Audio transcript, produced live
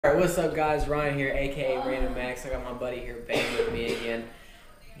Alright, what's up guys? Ryan here, aka Random Max. I got my buddy here, Bang, with me again.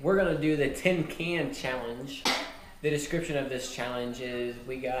 We're gonna do the 10 can challenge. The description of this challenge is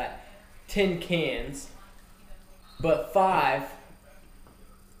we got 10 cans, but 5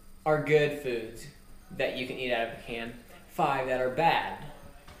 are good foods that you can eat out of a can, 5 that are bad.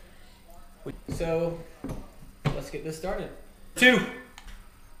 So, let's get this started. 2.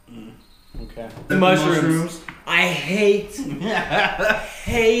 Okay. Mushrooms. I hate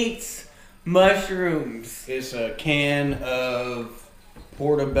mushrooms. It's a can of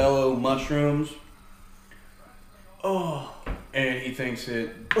portobello mushrooms. Oh. And he thinks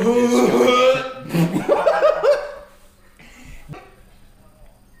it is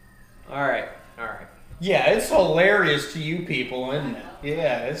Alright. Yeah, it's hilarious to you people, isn't it?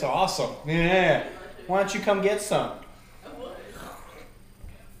 Yeah, it's awesome. Yeah. Why don't you come get some?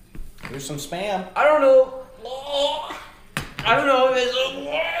 Here's some Spam. I don't know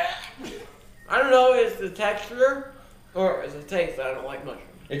if it's the texture or it's the taste that I don't like mushrooms.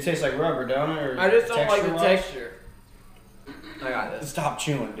 It tastes like rubber, don't it? Or I just don't like the texture. I got this. Stop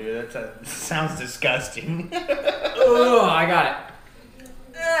chewing, dude. That sounds disgusting. Oh, I got it.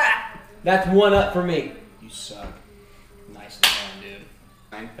 That's 1 up for me. You suck. Nicely done, dude.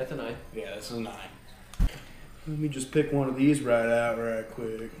 9? That's a 9. Yeah, this is a 9. Let me just pick one of these right out right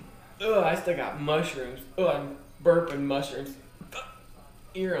quick. Oh, I still got mushrooms. Oh, I'm burping mushrooms.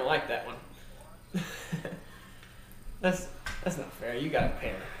 You're gonna like that one. That's not fair. You got a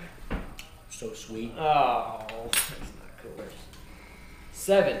pear. So sweet. Oh, that's not cool.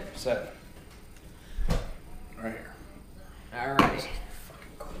 7. 7. Right here. Alright.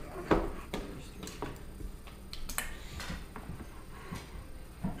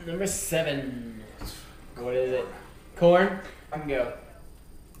 Number 7. What is it? Corn? I can go.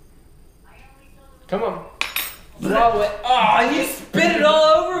 Come on. Swallow it. Oh, you spit it all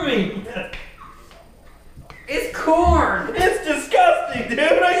over me. It's corn. It's disgusting, dude.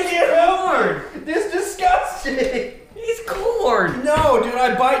 I can't corn. It's disgusting. It's corn. No, dude.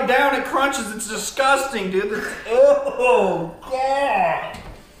 I bite down. It crunches. It's disgusting, dude. Oh God.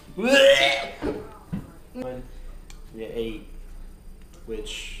 Yeah, 8,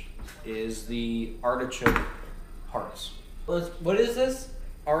 which is the artichoke hearts. What is this?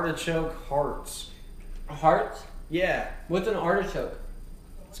 Artichoke hearts. Hearts? Yeah. What's an artichoke?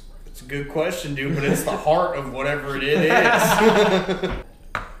 It's a good question, dude, but it's the heart of whatever it is.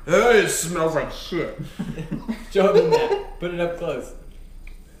 It smells like shit. Show them that. Put it up close.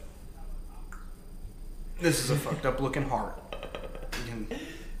 This is a fucked up looking heart.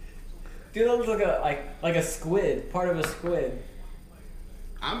 Dude, that looks like a squid. Part of a squid.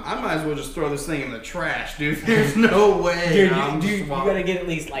 I might as well just throw this thing in the trash, dude. There's no way. Dude, you gotta get at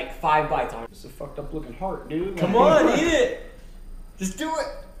least like 5 bites on it. It's a fucked up looking heart, dude. Come on, eat it. Just do it.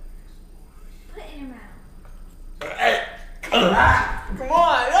 Put it in your mouth. Come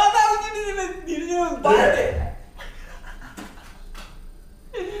on. Oh, no, you didn't even bite it.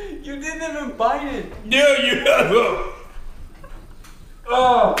 You didn't even bite it. No, you haven't.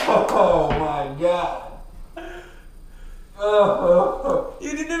 Oh my God.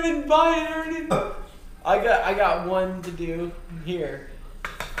 You didn't even bite it or anything. I got one to do here.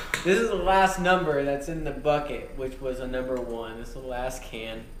 This is the last number that's in the bucket, which was a number 1. This is the last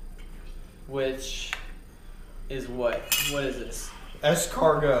can, which is what? What is this?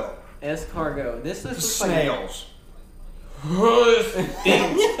 Escargot. Escargot. This is Snails.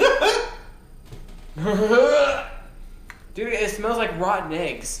 Dude, it smells like rotten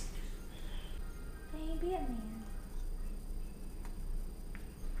eggs. Baby it, man.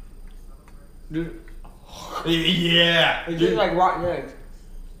 Dude, Yeah. it tastes like rotten eggs.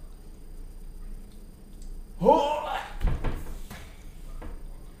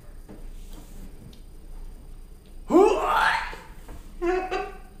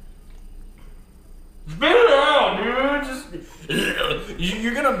 Spit it out, dude. Just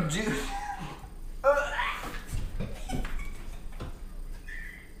you're gonna do.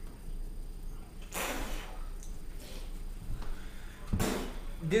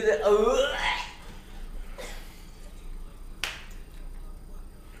 Do the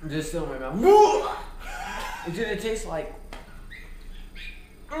just still in my mouth. Dude, it tastes like.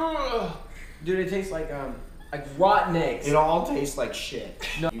 Dude, it tastes like rotten eggs. It all tastes like shit.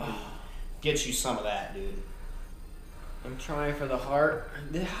 No. You can get you some of that, dude. I'm trying for the heart.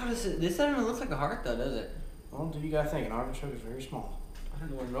 How does it? This doesn't even look like a heart, though, does it? Well, dude, you gotta think an artichoke is very small. I don't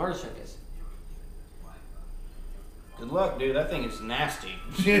know what an artichoke is. Good luck, dude. That thing is nasty.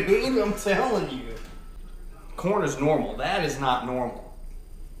 Dude, I'm telling you. Corn is normal. That is not normal.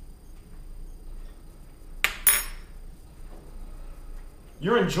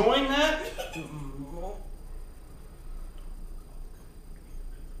 You're enjoying that?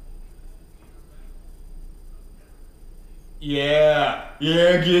 Yeah.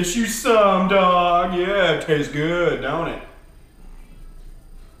 Yeah, get you some, dog. Yeah, it tastes good, don't it?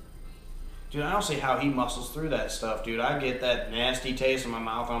 Dude, I don't see how he muscles through that stuff, dude. I get that nasty taste in my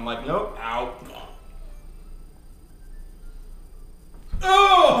mouth, and I'm like, nope, out.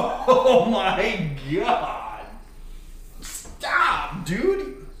 Oh my God. Stop,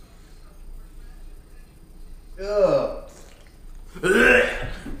 dude. Ugh.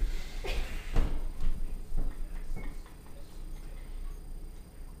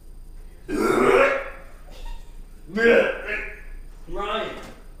 Ryan.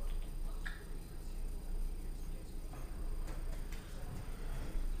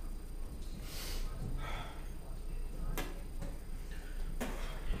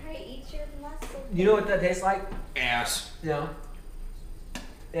 Alright, eat your muscle. You know what that tastes like? Ass. No.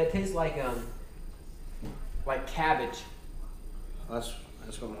 That tastes like cabbage. That's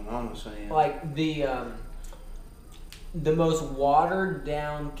what my mom was saying. Like the most watered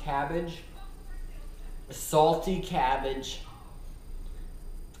down cabbage, salty cabbage,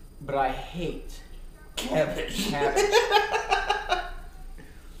 but I hate cabbage. cabbage.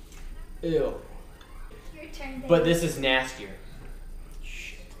 Ew. Your turn, baby. But this is nastier.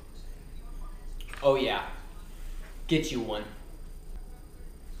 Shit. Oh yeah. Get you one.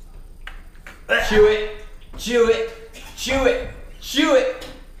 Chew it. Chew it. Chew it. Chew it.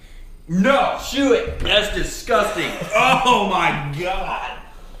 No. Chew it. That's disgusting. Oh my God.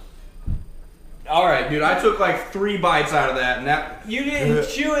 All right, dude. I took like 3 bites out of that, and that You didn't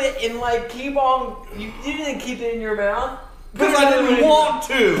chew it and like keep on. You didn't keep it in your mouth. because I didn't want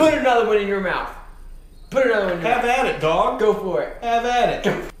to. Put another one in your mouth. Put another one in your Have mouth. at it, dog. Go for it. Have at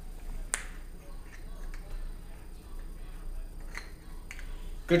it.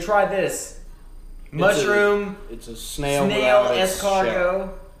 Go try this. Mushroom, It's a snail. snail without its shell. escargot.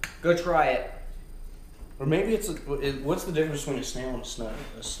 Go try it. Or maybe it's what's the difference between a snail and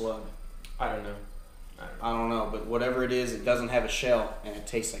a slug? I don't know. I don't know, but whatever it is, it doesn't have a shell and it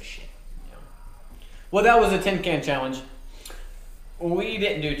tastes like shit. Well, that was a tin can challenge. We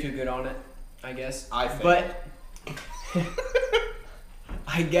didn't do too good on it, I guess. I failed. But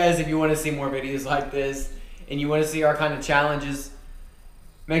I guess if you want to see more videos like this and you want to see our kind of challenges,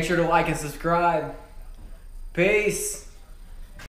 make sure to like and subscribe. Peace.